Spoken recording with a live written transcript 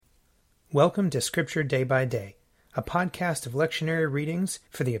Welcome to Scripture Day by Day, a podcast of lectionary readings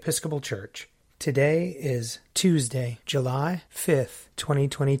for the Episcopal Church. Today is Tuesday, July 5th,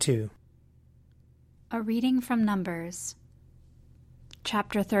 2022. A reading from Numbers,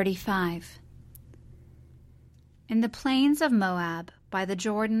 chapter 35. In the plains of Moab, by the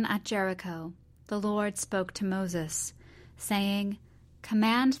Jordan at Jericho, the Lord spoke to Moses, saying,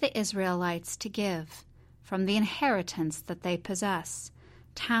 "Command the Israelites to give, from the inheritance that they possess,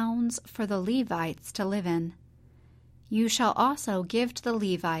 towns for the Levites to live in. You shall also give to the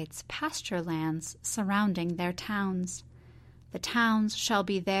Levites pasture lands surrounding their towns. The towns shall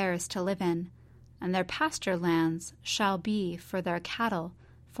be theirs to live in, and their pasture lands shall be for their cattle,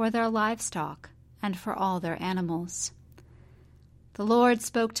 for their livestock, and for all their animals." The Lord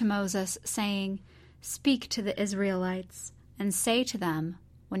spoke to Moses, saying, "Speak to the Israelites, and say to them,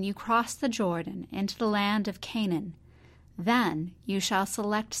 when you cross the Jordan into the land of Canaan, then you shall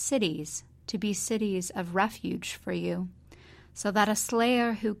select cities to be cities of refuge for you, so that a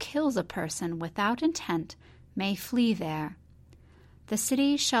slayer who kills a person without intent may flee there. The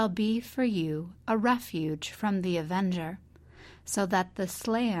city shall be for you a refuge from the avenger, so that the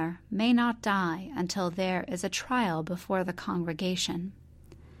slayer may not die until there is a trial before the congregation.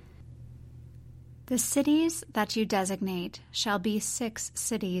 The cities that you designate shall be 6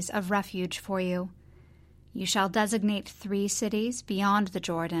 cities of refuge for you. You shall designate 3 cities beyond the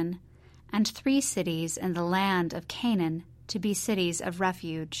Jordan, and 3 cities in the land of Canaan to be cities of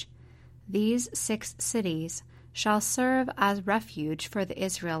refuge. These 6 cities shall serve as refuge for the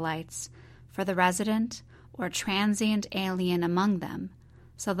Israelites, for the resident or transient alien among them,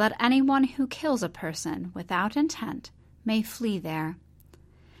 so that anyone who kills a person without intent may flee there.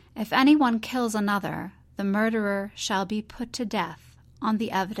 If anyone kills another, the murderer shall be put to death on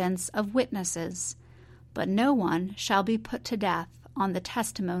the evidence of witnesses, but no one shall be put to death on the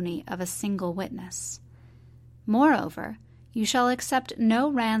testimony of a single witness. Moreover, you shall accept no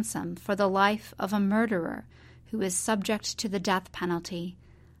ransom for the life of a murderer who is subject to the death penalty.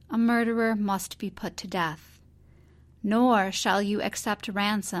 A murderer must be put to death. Nor shall you accept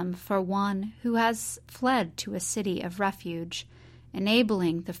ransom for one who has fled to a city of refuge,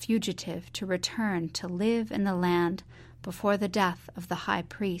 enabling the fugitive to return to live in the land before the death of the high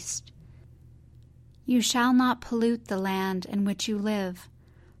priest. You shall not pollute the land in which you live,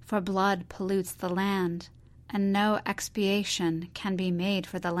 for blood pollutes the land, and no expiation can be made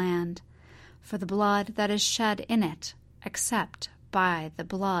for the land, for the blood that is shed in it, except by the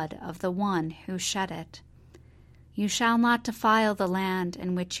blood of the one who shed it. You shall not defile the land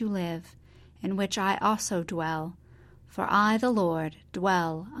in which you live, in which I also dwell, for I, the Lord,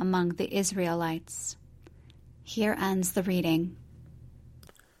 dwell among the Israelites." Here ends the reading.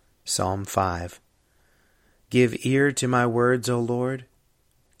 Psalm 5. Give ear to my words, O Lord.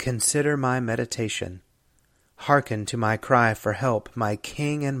 Consider my meditation. Hearken to my cry for help, my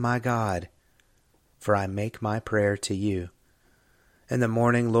King and my God. For I make my prayer to you. In the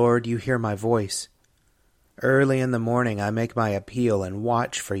morning, Lord, you hear my voice. Early in the morning I make my appeal and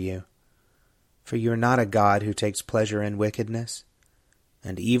watch for you. For you are not a God who takes pleasure in wickedness,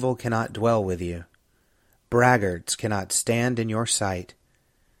 and evil cannot dwell with you. Braggarts cannot stand in your sight.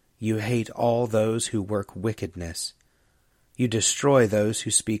 You hate all those who work wickedness. You destroy those who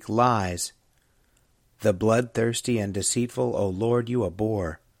speak lies. The bloodthirsty and deceitful, O Lord, you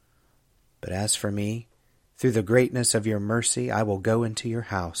abhor. But as for me, through the greatness of your mercy, I will go into your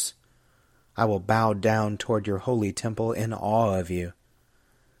house. I will bow down toward your holy temple in awe of you.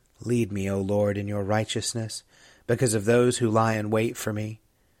 Lead me, O Lord, in your righteousness, because of those who lie in wait for me.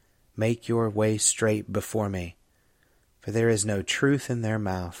 Make your way straight before me. For there is no truth in their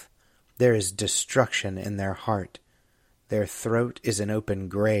mouth. There is destruction in their heart. Their throat is an open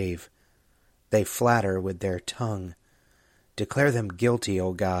grave. They flatter with their tongue. Declare them guilty,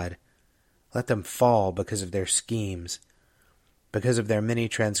 O God. Let them fall because of their schemes. Because of their many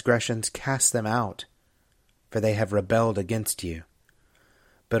transgressions, cast them out, for they have rebelled against you.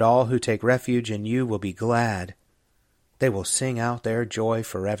 But all who take refuge in you will be glad. They will sing out their joy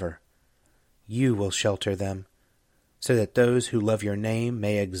forever. You will shelter them, so that those who love your name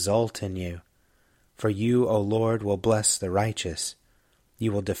may exult in you. For you, O Lord, will bless the righteous.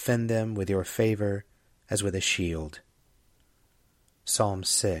 You will defend them with your favor as with a shield. Psalm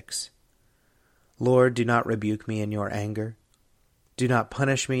 6. Lord, do not rebuke me in your anger. Do not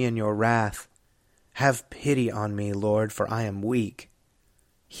punish me in your wrath. Have pity on me, Lord, for I am weak.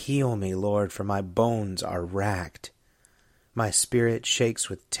 Heal me, Lord, for my bones are racked. My spirit shakes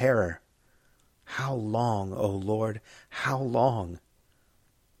with terror. How long, O Lord, how long?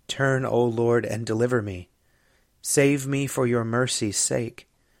 Turn, O Lord, and deliver me. Save me for your mercy's sake.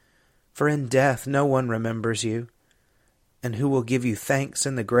 For in death no one remembers you, and who will give you thanks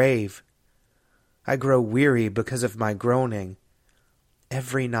in the grave? I grow weary because of my groaning.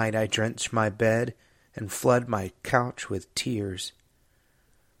 Every night I drench my bed and flood my couch with tears.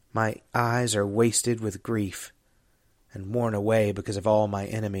 My eyes are wasted with grief and worn away because of all my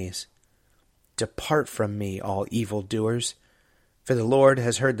enemies. Depart from me, all evildoers, for the Lord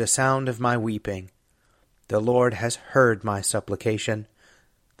has heard the sound of my weeping. The Lord has heard my supplication.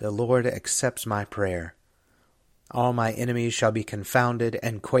 The Lord accepts my prayer. All my enemies shall be confounded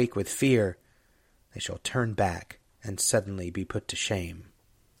and quake with fear. They shall turn back and suddenly be put to shame.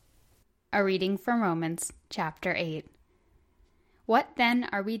 A reading from Romans, chapter 8. What then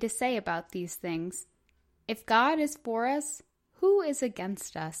are we to say about these things? If God is for us, who is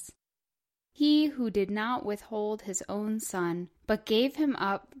against us? He who did not withhold his own Son, but gave him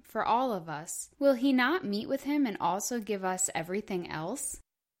up for all of us, will he not meet with him and also give us everything else?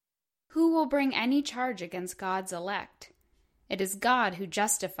 Who will bring any charge against God's elect? It is God who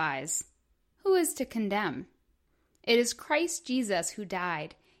justifies. Who is to condemn? It is Christ Jesus who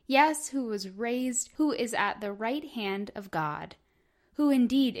died, yes, who was raised, who is at the right hand of God, who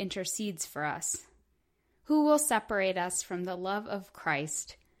indeed intercedes for us. Who will separate us from the love of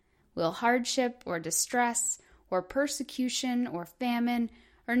Christ? Will hardship or distress, or persecution or famine,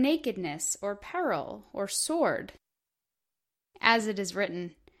 or nakedness or peril or sword? As it is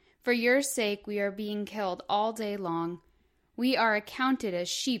written, for your sake we are being killed all day long. We are accounted as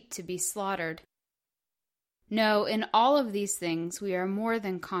sheep to be slaughtered. No, in all of these things we are more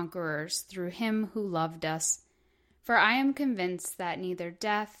than conquerors through him who loved us. For I am convinced that neither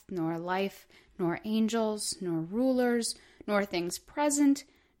death, nor life, nor angels, nor rulers, nor things present,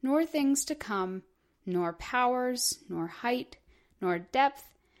 nor things to come, nor powers, nor height, nor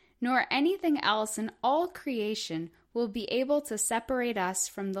depth, nor anything else in all creation will be able to separate us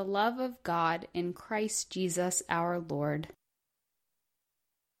from the love of God in Christ Jesus our Lord.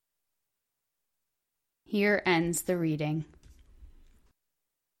 Here ends the reading.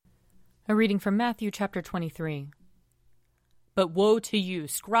 A reading from Matthew chapter 23. But woe to you,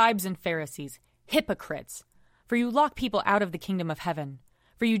 scribes and Pharisees, hypocrites! For you lock people out of the kingdom of heaven.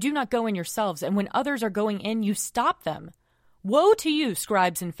 For you do not go in yourselves, and when others are going in, you stop them. Woe to you,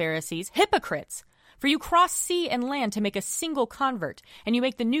 scribes and Pharisees, hypocrites! For you cross sea and land to make a single convert, and you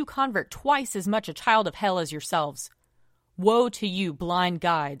make the new convert twice as much a child of hell as yourselves. Woe to you, blind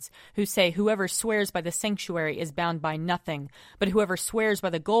guides, who say, whoever swears by the sanctuary is bound by nothing, but whoever swears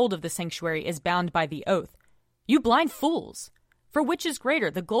by the gold of the sanctuary is bound by the oath. You blind fools! For which is greater,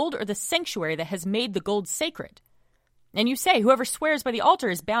 the gold or the sanctuary that has made the gold sacred? And you say, whoever swears by the altar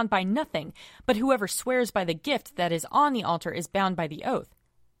is bound by nothing, but whoever swears by the gift that is on the altar is bound by the oath.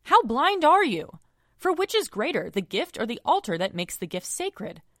 How blind are you? For which is greater, the gift or the altar that makes the gift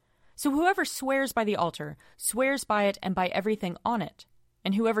sacred? So whoever swears by the altar swears by it and by everything on it.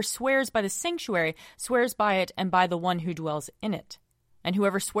 And whoever swears by the sanctuary swears by it and by the one who dwells in it. And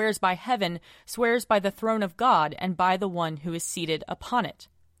whoever swears by heaven swears by the throne of God and by the one who is seated upon it.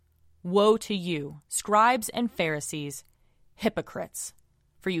 Woe to you, scribes and Pharisees, hypocrites!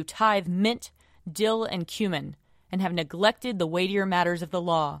 For you tithe mint, dill, and cumin, and have neglected the weightier matters of the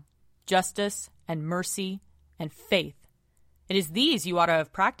law, justice and mercy and faith. It is these you ought to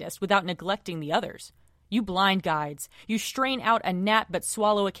have practiced without neglecting the others. You blind guides, you strain out a gnat but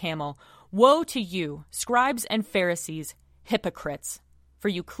swallow a camel. Woe to you, scribes and Pharisees, hypocrites! For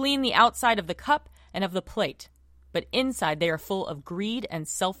you clean the outside of the cup and of the plate, but inside they are full of greed and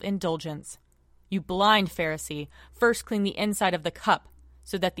self-indulgence. You blind Pharisee, first clean the inside of the cup,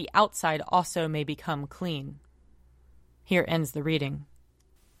 so that the outside also may become clean. Here ends the reading.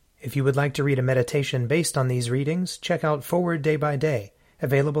 If you would like to read a meditation based on these readings, check out Forward Day by Day,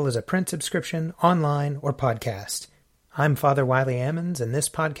 available as a print subscription, online, or podcast. I'm Father Wiley Ammons, and this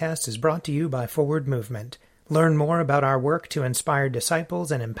podcast is brought to you by Forward Movement. Learn more about our work to inspire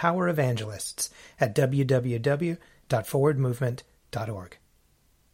disciples and empower evangelists at www.forwardmovement.org.